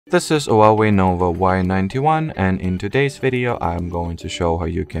This is HUAWEI Nova Y91, and in today's video I'm going to show how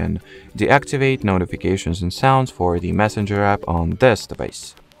you can deactivate notifications and sounds for the Messenger app on this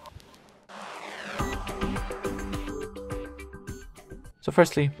device. So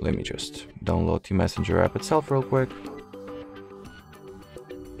firstly, let me just download the Messenger app itself real quick.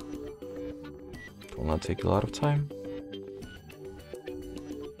 It will not take a lot of time.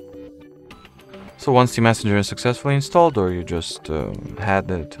 So once the Messenger is successfully installed, or you just had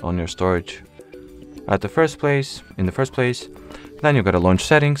it on your storage in the first place, then you gotta launch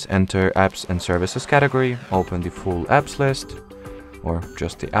settings, enter apps and services category, open the full apps list, or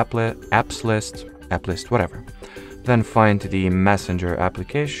just the apps list, whatever. Then find the Messenger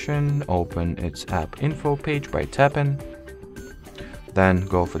application, open its app info page by tapping, then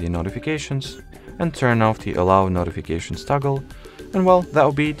go for the notifications and turn off the allow notifications toggle. And well,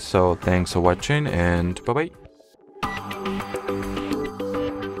 that'll be it. So thanks for watching and bye bye.